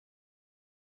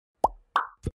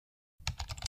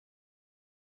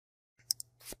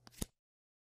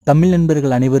தமிழ்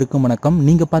நண்பர்கள் அனைவருக்கும் வணக்கம்.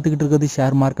 நீங்க பார்த்துக்கிட்டு இருக்கிறது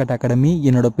ஷேர் மார்க்கெட் அகாடமி.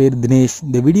 என்னோட பேர் தினேஷ்.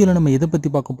 இந்த வீடியோவில் நம்ம எதை பற்றி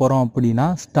பார்க்க போகிறோம் அப்படின்னா,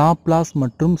 ஸ்டாப் லாஸ்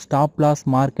மற்றும் ஸ்டாப் லாஸ்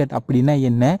மார்க்கெட் அப்படின்னா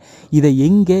என்ன, இதை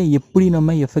எங்கே எப்படி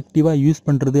நம்ம எஃபெக்டிவாக யூஸ்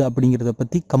பண்ணுறது அப்படிங்கிறத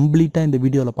பற்றி கம்ப்ளீட்டாக இந்த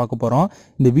வீடியோவில் பார்க்க போகிறோம்.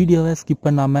 இந்த வீடியோவை ஸ்கிப்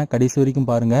பண்ணாமல் கடைசி வரைக்கும்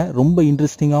பாருங்கள். ரொம்ப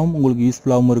இன்ட்ரெஸ்டிங்காகவும் உங்களுக்கு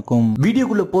யூஸ்ஃபுல்லாகவும் இருக்கும்.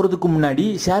 வீடியோக்குள்ளே போகிறதுக்கு முன்னாடி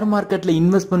ஷேர் மார்க்கெட்டில்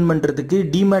இன்வெஸ்ட்மெண்ட் பண்ணுறதுக்கு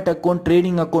demat account,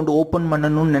 trading account open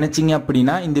பண்ணணும்னு நினச்சிங்க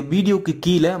அப்படின்னா இந்த வீடியோக்கு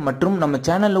கீழே மற்றும் நம்ம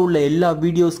சேனலில் உள்ள எல்லா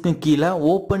வீடியோ கீழே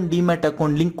ஓபன் டிமேட்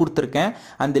அக்கௌண்ட் லிங்க் கொடுத்திருக்கேன்.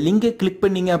 அந்த லிங்கை கிளிக்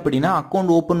பண்ணீங்க அப்படின்னா அக்கௌண்ட்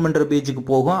ஓபன் பண்ற பேஜுக்கு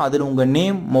போகும். அதில் உங்க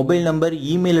name, mobile number,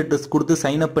 email address கொடுத்து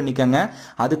சைன் அப் பண்ணிக்கங்க.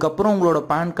 அதுக்கப்புறம் உங்களோட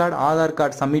PAN card, Aadhaar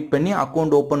card submit பண்ணி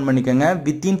அக்கௌண்ட் ஓபன் பண்ணிக்கங்க.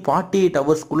 வித்தின் 48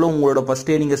 ஹவர்ஸ்க்குள்ள உங்களோட ஃபர்ஸ்ட்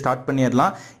டே நீங்க ஸ்டார்ட்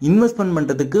பண்ணிடலாம். இன்வெஸ்ட்மெண்ட்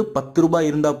பண்றதுக்கு 10 ரூபாய்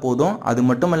இருந்தா போதும். அது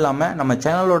மட்டும் இல்லாம நம்ம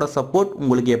சேனலோட சப்போர்ட்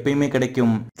உங்களுக்கு எப்பயுமே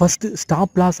கிடைக்கும். ஃபர்ஸ்ட்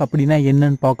ஸ்டாப் லாஸ் அப்படின்னா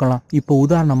என்னன்னு பார்க்கலாம். இப்போ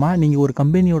உதாரணமா நீங்க ஒரு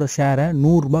கம்பெனியோட ஷேரை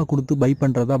 100 ரூபாய் கொடுத்து பை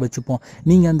பண்றதா வச்சுப்போம்.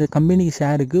 நீங்க அந்த கம்பெனி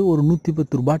ஷேருக்கு ஒரு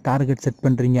 110 ரூபாய் டார்கெட் செட்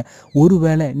பண்றீங்க.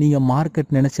 ஒருவேளை நீங்க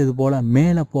மார்க்கெட் நினைச்சது போல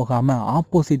மேலே போகாம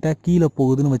ஆப்போசிட்டா கீழே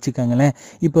போகுதுன்னு வச்சுக்கோங்களேன்.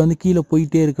 இப்போ வந்து கீழே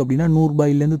போயிட்டே இருக்கு அப்படின்னா 100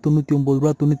 ரூபாயிலேருந்து 99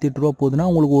 ரூபா, 98 ரூபா போகுதுன்னா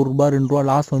உங்களுக்கு 1 ரூபா 2 ரூபா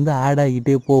லாஸ் வந்து ஆட்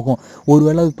ஆகிட்டே போகும்.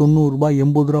 ஒருவேளை அது 90 ரூபாய்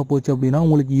 80 ரூபா போச்சு அப்படின்னா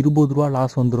உங்களுக்கு 20 ரூபா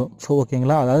லாஸ் வந்துடும். ஸோ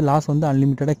ஓகேங்களா, அதாவது லாஸ் வந்து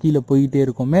அன்லிமிட்டடாக கீழே போயிட்டே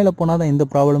இருக்கும். மேலே போனால் தான் எந்த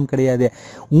ப்ராப்ளம் கிடையாது.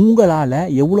 உங்களால்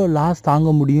எவ்வளோ லாஸ்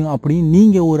தாங்க முடியும் அப்படின்னு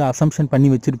நீங்கள் ஒரு அசம்ஷன்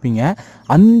பண்ணி வச்சுருப்பீங்க.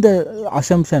 அந்த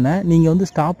அசம்ஷனை நீங்கள் வந்து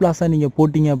ஸ்டாப் லாஸாக நீங்கள்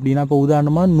போட்டிங்க அப்படின்னா, இப்போ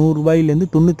உதாரணமாக 100 ரூபாயிலேருந்து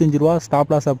 95 ரூபா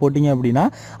ஸ்டாப் லாஸாக போட்டிங்க அப்படின்னா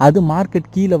அது மார்க்கெட்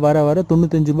கீழே வர வர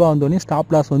 95 ரூபா வந்தோடனே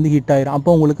ஸ்டாப் லாஸ் வந்து ஹிட் ஆயிரும். அப்போ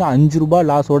உங்களுக்கு 5 ரூபா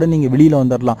லாஸோட நீங்கள் வெளியில்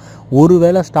வந்துடலாம்.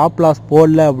 ஒருவேளை ஸ்டாப் லாஸ்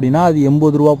போடல அப்படின்னா அது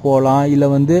 80 ரூபா போகலாம், இல்லை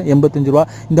வந்து 85 ரூபா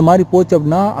இந்த மாதிரி போச்சு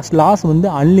அப்படின்னா லாஸ் வந்து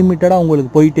அன்லிமிட்டடாக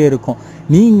உங்களுக்கு போயிட்டே இருக்கும்.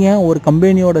 நீங்கள் ஒரு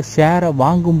கம்பெனியோட ஷேரை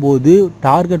வாங்கும்போது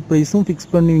டார்கெட் ப்ரைஸும்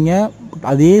ஃபிக்ஸ் பண்ணுவீங்க.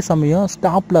 அதே சமயம்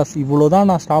ஸ்டாப் லாஸ் இவ்வளோதான்,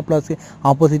 நான் ஸ்டாப் லாஸ்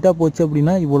ஆப்போசிட்டாக போச்சு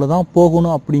அப்படின்னா இவ்வளோதான்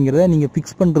போகணும் அப்படிங்கிறத நீங்கள்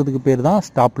ஃபிக்ஸ் பண்ணுறதுக்கு பேர் தான்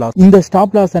ஸ்டாப் லாஸ். இந்த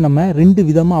ஸ்டாப் லாஸை நம்ம 2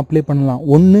 விதமாக அப்ளை பண்ணலாம்.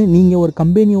 ஒன்று, நீங்கள் ஒரு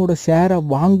கம்பெனியோட ஷேரை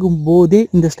வாங்கும் போதே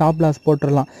இந்த ஸ்டாப் லாஸ்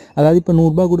போட்டுடலாம். அதாவது இப்போ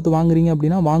 100 ரூபாய் கொடுத்து வாங்குறீங்க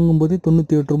அப்படின்னா வாங்கும்போதே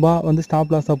 98 ரூபா வந்து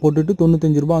ஸ்டாப் லாஸாக போட்டுட்டு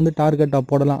 95 ரூபா வந்து டார்கெட்டாக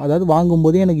போடலாம். அதாவது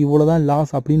வாங்கும்போதே எனக்கு இவ்வளோதான்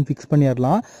லாஸ் அப்படின்னு ஃபிக்ஸ்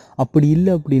பண்ணிடலாம். அப்படி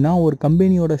இல்லை அப்படின்னா ஒரு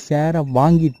கம்பெனியோட ஷேரை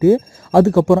வாங்கிட்டு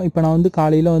அதுக்கப்புறம் இப்போ நான் வந்து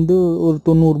காலையில் வந்து ஒரு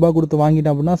 90 ரூபாய் கொடுத்து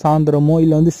வாங்கிட்டேன் அப்படின்னா சாயந்தரமோ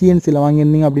இல்லை வந்து சிஎன்சியில்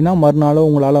வாங்கியிருந்தீங்க அப்படின்னா மறுநாளோ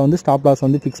உங்களால் வந்து ஸ்டாப் லாஸ்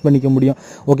வந்து ஃபிக்ஸ் பண்ணிக்க முடியும்.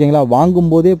 ஓகேங்களா, வாங்கும்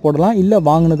போதே போடலாம், இல்லை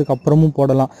வாங்கினதுக்கு அப்புறமும்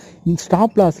போடலாம்.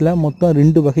 ஸ்டாப் லாஸில் மொத்தம்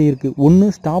 2 வகை இருக்குது. ஒன்று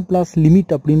ஸ்டாப் லாஸ்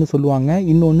லிமிட் அப்படின்னு சொல்லுவாங்க,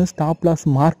 இன்னொன்று ஸ்டாப் லாஸ்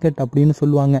மார்க்கெட் அப்படின்னு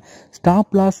சொல்லுவாங்க.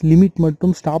 ஸ்டாப் லாஸ் லிமிட்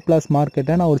மற்றும் ஸ்டாப் லாஸ்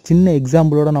மார்க்கெட்டை நான் ஒரு சின்ன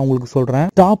எக்ஸாம்பிளோட நான் உங்களுக்கு சொல்கிறேன்.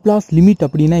 ஸ்டாப் லாஸ் லிமிட்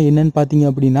அப்படின்னா என்னன்னு பார்த்தீங்க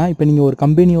அப்படின்னா, இப்போ நீங்கள் ஒரு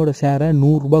கம்பெனியோட ஷேரை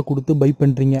 100 ரூபாய் கொடுத்து பை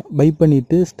பண்ணுறீங்க. பை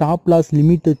பண்ணிவிட்டு ஸ்டாப் லாஸ்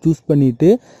லிமிட்டை சூஸ் பண்ணிவிட்டு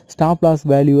ஸ்டாப் லாஸ்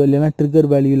வேல்யூ இல்லைன்னா ட்ரிகர்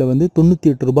வேல்யூவில் வந்து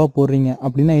 98 ரூபாய் போடுறீங்க.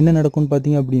 அப்படின்னா என்ன நடக்கும்னு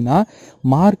பார்த்தீங்க அப்படின்னா,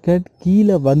 மார்க்கெட்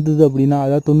கீழே வந்தது அப்படின்னா,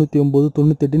 அதாவது 99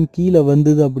 98 கீழே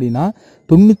வந்தது அப்படின்னா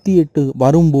 98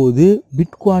 வரும்போது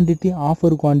பிட் குவான்டிட்டி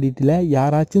ஆஃபர் குவான்டிட்டியில்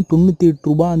யாராச்சும் 98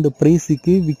 ரூபாய் அந்த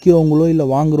ப்ரைஸுக்கு விற்கிறவங்களோ இல்லை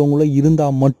வாங்குறவங்களோ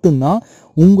இருந்தால் மட்டும்தான்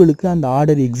உங்களுக்கு அந்த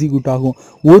ஆர்டர் எக்ஸிக்யூட் ஆகும்.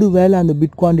 ஒருவேளை அந்த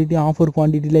பிட் குவான்டிட்டி ஆஃபர்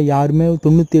குவான்டிட்டியில் யாருமே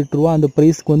 98 ரூபா அந்த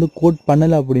ப்ரைஸ்க்கு வந்து கோட்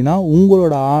பண்ணலை அப்படின்னா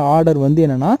உங்களோட ஆர்டர் வந்து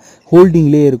என்னென்னா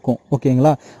ஹோல்டிங்லேயே இருக்கும்.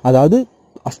 ஓகேங்களா, அதாவது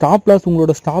ஸ்டாப் லாஸ்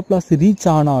உங்களோட ஸ்டாப் லாஸ் ரீச்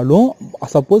ஆனாலும்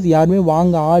சப்போஸ் யாருமே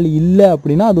வாங்க ஆள் இல்லை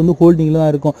அப்படின்னா அது வந்து ஹோல்டிங்கில்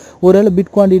தான் இருக்கும். ஒருவேளை பிட்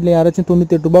குவான்டிட்டியில் யாராச்சும்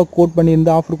 98 ரூபாய் கோட்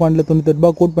பண்ணியிருந்தா ஆஃபர் குவான்டிட்டியில் 98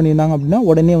 ரூபாய் கோட் பண்ணியிருந்தாங்க அப்படின்னா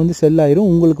உடனே வந்து செல் ஆயிரும்,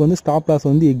 உங்களுக்கு வந்து ஸ்டாப் லாஸ்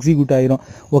வந்து எக்ஸிக்யூட் ஆயிரும்.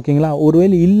 ஓகேங்களா,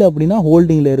 ஒருவேளை இல்லை அப்படின்னா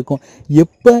ஹோல்டிங்கில் இருக்கும்.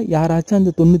 எப்போ யாராச்சும்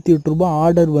அந்த 98 ரூபாய்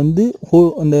ஆர்டர் வந்து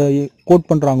அந்த கோட்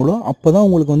பண்ணுறாங்களோ அப்போ தான்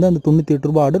உங்களுக்கு வந்து அந்த 98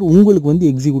 ரூபாய் ஆர்டர் உங்களுக்கு வந்து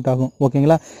எக்ஸிக்யூட் ஆகும்.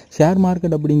 ஓகேங்களா, ஷேர்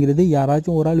மார்க்கெட் அப்படிங்கிறது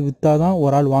யாராச்சும் ஒரு ஆள் விற்றா தான்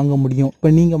ஒரு ஆள் வாங்க முடியும். இப்போ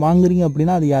நீங்கள் வாங்குறீங்க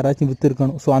அப்படின்னா அது யாராச்சும்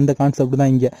விற்றுருக்கணும். ஸோ அந்த கான்செப்ட்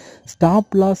தான் இங்கே.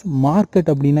 ஸ்டாப் லாஸ் மார்க்கெட்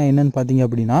அப்படின்னா என்னன்னு பார்த்தீங்க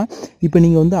அப்படின்னா, இப்போ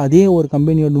நீங்கள் வந்து அதே ஒரு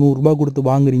கம்பெனியோட 100 ரூபாய் கொடுத்து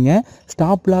வாங்குறீங்க.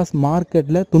 ஸ்டாப் லாஸ்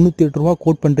மார்க்கெட்டில் 98 ரூபா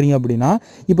கோட் பண்ணுறீங்க அப்படின்னா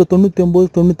இப்போ 99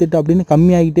 98 அப்படின்னு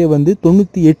கம்மியாகிட்டே வந்து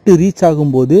 98 ரீச்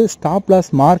ஆகும்போது ஸ்டாப்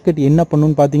லாஸ் மார்க்கெட் என்ன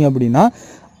பண்ணுன்னு பார்த்தீங்க அப்படின்னா,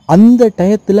 அந்த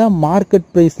டயத்தில் மார்க்கெட்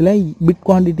ப்ரைஸில் பிட்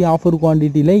குவான்டிட்டி ஆஃபர்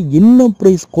குவான்டிட்டியில் என்ன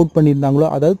ப்ரைஸ் கோட் பண்ணியிருந்தாங்களோ,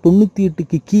 அதாவது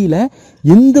 98க்கு கீழே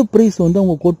எந்த ப்ரைஸ் வந்து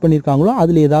அவங்க கோட் பண்ணியிருக்காங்களோ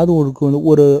அதில் ஏதாவது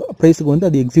ஒரு ப்ரைஸுக்கு வந்து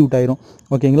அது எக்ஸிக்யூட் ஆயிரும்.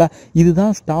 ஓகேங்களா,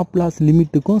 இதுதான் ஸ்டாப் லாஸ்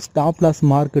லிமிட்டுக்கும் ஸ்டாப் லாஸ்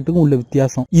மார்க்கெட்டுக்கும் உள்ள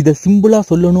வித்தியாசம். இதை சிம்பிளாக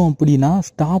சொல்லணும் அப்படின்னா,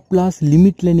 ஸ்டாப் லாஸ்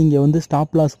லிமிட்டில் நீங்கள் வந்து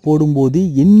ஸ்டாப் லாஸ் போடும்போது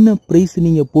என்ன ப்ரைஸ்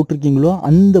நீங்கள் போட்டிருக்கீங்களோ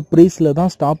அந்த ப்ரைஸில்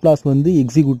தான் ஸ்டாப் லாஸ் வந்து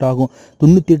எக்ஸிக்யூட் ஆகும்.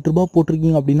 98 ரூபாய்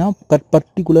போட்டிருக்கீங்க அப்படின்னா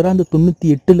பர்டிகுலராக அந்த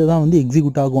 98 தான் வந்து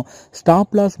எக்ஸிக்யூட் ஆகும்.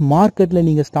 ஸ்டாப் லாஸ் மார்க்கெட்டில்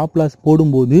நீங்கள் ஸ்டாப் லாஸ்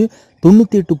போடும்போது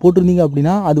 98 போட்டிருந்தீங்க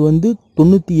அப்படின்னா அது வந்து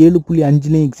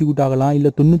 97.5லையும் எக்ஸிக்யூட் ஆகலாம், இல்லை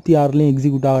 96லையும்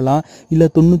எக்ஸிக்யூட் ஆகலாம், இல்லை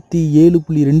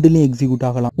 97.2லையும் எக்ஸிக்யூட்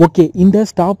ஆகலாம். ஓகே, இந்த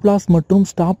ஸ்டாப் லாஸ் மற்றும்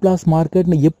ஸ்டாப் லாஸ் மார்க்கெட்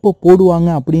எப்போ போடுவாங்க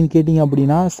அப்படின்னு கேட்டிங்க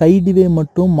அப்படின்னா சைடுவே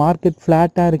மற்றும் மார்க்கெட்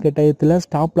ஃப்ளாட்டாக இருக்க டயத்தில்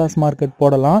ஸ்டாப் லாஸ் மார்க்கெட்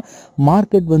போடலாம்.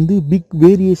 மார்க்கெட் வந்து பிக்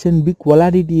வேரியேஷன் பிக்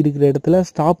வொலாடிட்டி இருக்கிற இடத்துல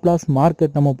ஸ்டாப் லாஸ்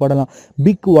மார்க்கெட் நம்ம போடலாம்.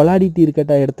 பிக் வொலாடிட்டி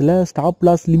இருக்கிற இடத்துல ஸ்டாப்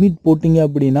லாஸ் லிமிட் போட்டிங்க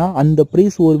அப்படின்னா அந்த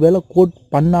ப்ரைஸ் ஒருவேளை கோட்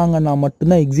பண்ணாங்கன்னா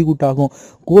மட்டும்தான் எக்ஸிக்யூட் ஆகும்.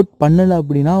 கோட் பண்ணலை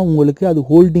அப்படின்னா உங்களுக்கு அது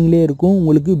ஹோல்டிங்லேயே இருக்கும்,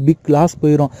 உங்களுக்கு பிக் லாஸ்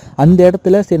போயிடும். அந்த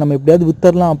இடத்துல சரி நம்ம எப்படியாவது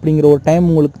வித்தரலாம் அப்படிங்கிற ஒரு டைம்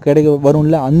உங்களுக்கு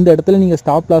வரும்ல, அந்த இடத்துல நீங்கள்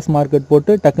ஸ்டாப் லாஸ் மார்க்கெட்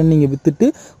போட்டு டக்குன்னு நீங்கள் வித்துட்டு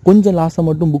கொஞ்சம் லாஸை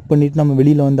மட்டும் புக் பண்ணிட்டு நம்ம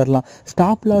வெளியில் வந்துடலாம்.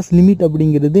 ஸ்டாப் லாஸ் லிமிட்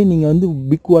அப்படிங்கிறது நீங்கள் வந்து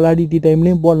பிக் வொலாடிட்டி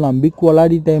டைம்லேயும் போடலாம். பிக்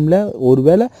வொலாடிட்டி டைமில்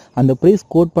ஒருவேளை அந்த ப்ரைஸ்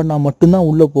கோட் பண்ணால் மட்டும்தான்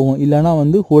உள்ளே போகும், இல்லைனா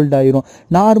வந்து ஹோல்ட் ஆயிரும்.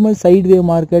 நார்மல் சைட்வே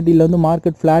மார்க்கெட் இல்லை வந்து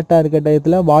மார்க்கெட் ஃப்ளாட்டாக இருக்க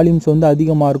டயத்தில் வால்யூம்ஸ் வந்து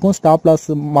அதிகமாக இருக்கும், ஸ்டாப் லாஸ்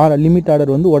லிமிட்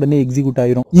ஆர்டர் வந்து உடனே எக்ஸிக்யூட்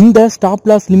ஆயிரும். இந்த ஸ்டாப்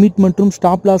லாஸ் லிமிட் மற்றும்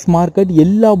ஸ்டாப் லாஸ் மார்க்கெட்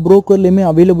எல்லா புரோக்கர்லையுமே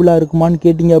அவைலபிளாக இருக்குமான்னு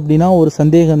கேட்டிங்க அப்படின்னா ஒரு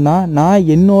சந்தேகம் தான். நான்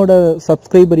என்னோட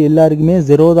சப்ஸ்கிரைபர் எல்லாருக்குமே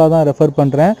ஜெரோதா தான் ரெஃபர்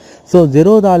பண்ணுறேன். ஸோ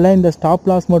ஜெரோதாவில் இந்த ஸ்டாப்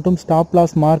லாஸ் மற்றும் ஸ்டாப்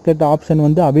லாஸ் மார்க்கெட் ஆப்ஷன்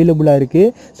வந்து அவைலபிளாக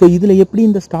இருக்குது. ஸோ இதில் எப்படி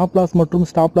இந்த ஸ்டாப் லாஸ் மற்றும்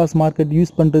ஸ்டாப் லாஸ் மார்க்கெட்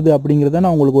யூஸ் பண்ணுறது அப்படிங்கிறத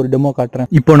நான் உங்களுக்கு ஒரு டெமோ காட்டுறேன்.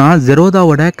 இப்போ நான்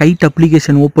ஜெரோதாவோட கைட்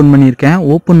அப்ளிகேஷன் ஓப்பன் பண்ணியிருக்கேன்.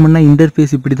 ஓப்பன் பண்ண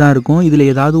இன்டர்ஃபேஸ் இப்படி தான் இருக்கும். இதில்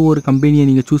ஏதாவது ஒரு கம்பெனியை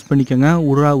நீங்கள் சூஸ் பண்ணிக்கோங்க.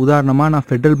 உதாரணமாக நான்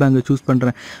ஃபெடரல் பேங்கை சூஸ்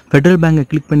பண்ணுறேன். ஃபெடரல் பேங்கை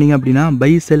கிளிக் பண்ணிங்க அப்படின்னா பை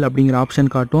செல் அப்படிங்கிற ஆப்ஷன்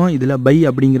காட்டும். இதில் பை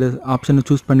அப்படிங்கிற ஆப்ஷனை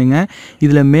சூஸ் பண்ணுங்கள்.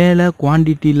 இதில் மேலே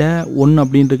குவான்டிட்டியில் 1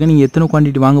 அப்படின்னு இருக்கு. நீங்கள் எத்தனை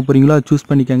குவான்டிட்டி வாங்க போகிறீங்களோ அதை சூஸ்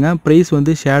பண்ணிக்கோங்க. ப்ரைஸ்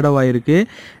வந்து ஷேடோவாக இருக்குது,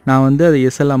 நான் வந்து அதை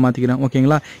எஸ்எல்லாக மாற்றிக்கிறேன்.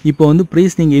 ஓகேங்களா, இப்போ வந்து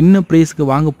ப்ரைஸ் நீங்கள் என்ன ப்ரைஸ்க்கு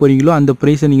வாங்க போகிறீங்களோ அந்த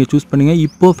ப்ரைஸை நீங்கள் சூஸ் பண்ணுங்கள்.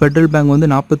 இப்போது ஃபெடரல் பேங்க் வந்து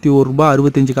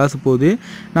 ₹41.65 போகுது.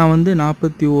 நான் வந்து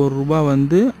 ₹41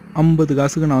 வந்து 50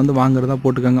 காசுக்கு நான் வந்து வாங்குறதா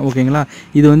போட்டுக்கோங்க. ஓகேங்களா,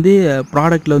 இது வந்து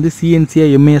ப்ராடக்ட்டில் வந்து சிஎன்சியா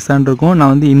எம்ஏஎஸ்ஆன்னு இருக்கும்.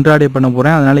 நான் வந்து இன்ட்ராடே பண்ண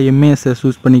போகிறேன், அதனால் எம்ஏஎஸ்ஸை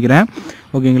சூஸ் பண்ணிக்கிறேன்.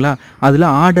 ஓகேங்களா, அதில்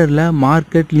ஆர்டரில்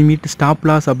மார்க்கெட் லிமிட் ஸ்டாப்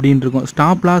லாஸ் அப்படின்னு இருக்கும்.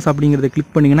 ஸ்டாப் லாஸ் அப்படிங்கிறத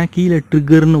கிளிக் பண்ணிங்கன்னா கீழே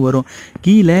ட்ரிகர்னு வரும்.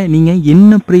 கீழே நீங்கள்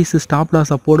என்ன ப்ரைஸ் ஸ்டாப்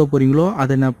லாஸை போட போகிறீங்களோ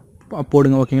அதை நான்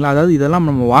போடுங்க. ஓகேங்களா, அதாவது இதெல்லாம்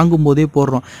நம்ம வாங்கும்போதே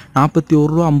போடுறோம்.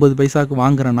 ₹41.50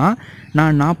 வாங்குறேன்னா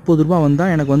நான் ₹40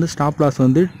 வந்தால் எனக்கு வந்து ஸ்டாப் லாஸ்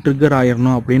வந்து ட்ரிகர்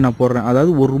ஆயிடணும் அப்படின்னு நான் போடுறேன்.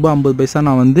 அதாவது ₹1.50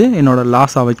 நான் வந்து என்னோடய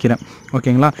லாஸாக வைக்கிறேன்.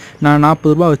 ஓகேங்களா, நான்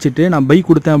 ₹40 வச்சுட்டு நான் பை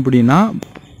கொடுத்தேன் அப்படின்னா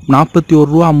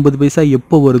 ₹41.50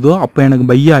 எப்போ வருதோ அப்போ எனக்கு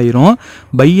பை ஆயிரும்.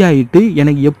 பை ஆகிட்டு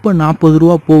எனக்கு எப்போ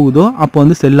 ₹40 போகுதோ அப்போ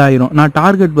வந்து செல் ஆயிரும். நான்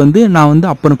டார்கெட் வந்து நான் வந்து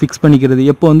அப்புறம் ஃபிக்ஸ் பண்ணிக்கிறது.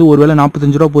 எப்போ வந்து ஒருவேளை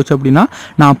 ₹45 போச்சு அப்படின்னா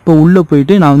நான் அப்போ உள்ளே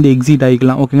போயிட்டு நான் வந்து எக்ஸிட்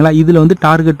ஆகிக்கலாம். ஓகேங்களா, இதில் வந்து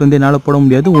டார்கெட் வந்து என்னால் போட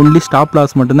முடியாது, ஒன்லி ஸ்டாப்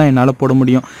லாஸ் மட்டும்தான் என்னால் போட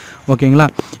முடியும். ஓகேங்களா,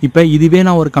 இப்போ இதுவே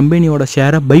நான் ஒரு கம்பெனியோட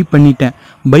ஷேரை பை பண்ணிட்டேன்.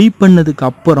 பை பண்ணதுக்கு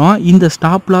அப்புறம் இந்த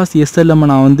ஸ்டாப் லாஸ்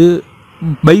எஸ்எல்எம் நான் வந்து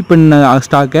பை பண்ண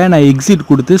ஸ்டாக்கை நான் எக்ஸிட்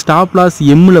கொடுத்து ஸ்டாப் லாஸ்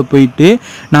எம்மில் போயிட்டு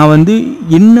நான் வந்து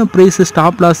என்ன ப்ரைஸ்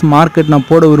ஸ்டாப் லாஸ் மார்க்கெட் நான்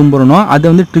போட விரும்புகிறேனோ அதை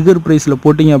வந்து ட்ரிகர் ப்ரைஸில்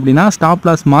போட்டிங்க அப்படின்னா ஸ்டாப்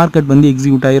லாஸ் மார்க்கெட் வந்து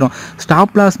எக்ஸிக்யூட் ஆயிரும்.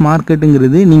 ஸ்டாப் லாஸ்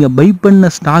மார்க்கெட்டுங்கிறது நீங்கள் பை பண்ண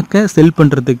ஸ்டாக்கை செல்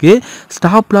பண்ணுறதுக்கு,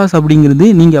 ஸ்டாப் லாஸ் அப்படிங்கிறது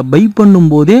நீங்கள் பை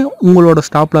பண்ணும்போதே உங்களோட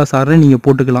ஸ்டாப் லாஸ் ஆர்டரை நீங்கள்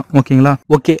போட்டுக்கலாம். ஓகேங்களா,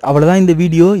 ஓகே, அவ்வளோதான் இந்த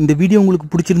வீடியோ. இந்த வீடியோ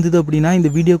உங்களுக்கு பிடிச்சிருந்தது அப்படின்னா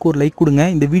இந்த வீடியோக்கு ஒரு லைக் கொடுங்க.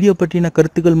 இந்த வீடியோ பற்றின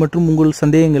கருத்துக்கள் மற்றும் உங்கள்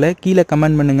சந்தேகங்களை கீழே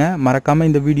கமெண்ட் பண்ணுங்கள். மறக்காமல்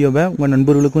இந்த வீடியோவை உங்கள்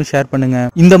நண்பர்களுக்கும் ஷேர் பண்ணுங்க.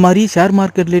 இந்த மாதிரி ஷேர்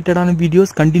மார்க்கெட் ரிலேட்டடான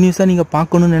வீடியோஸ் கண்டினியூஸா நீங்க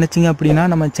பார்க்கணும்னு நினைச்சீங்க அப்படின்னா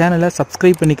நம்ம சேனலை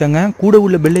சப்ஸ்கிரைப் பண்ணிக்கோங்க. கூட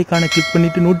உள்ள பெல் ஐகானை கிளிக்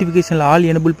பண்ணிட்டு நோட்டிஃபிகேஷன்ல ஆல்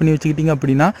எனேபிள் பண்ணி வச்சுக்கிட்டீங்க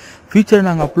அப்படின்னா ஃபியூச்சர்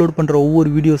நாங்கள் அப்லோட் பண்ற ஒவ்வொரு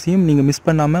வீடியோஸையும் நீங்க மிஸ்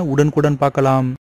பண்ணாம உடனுக்குடன் பார்க்கலாம்.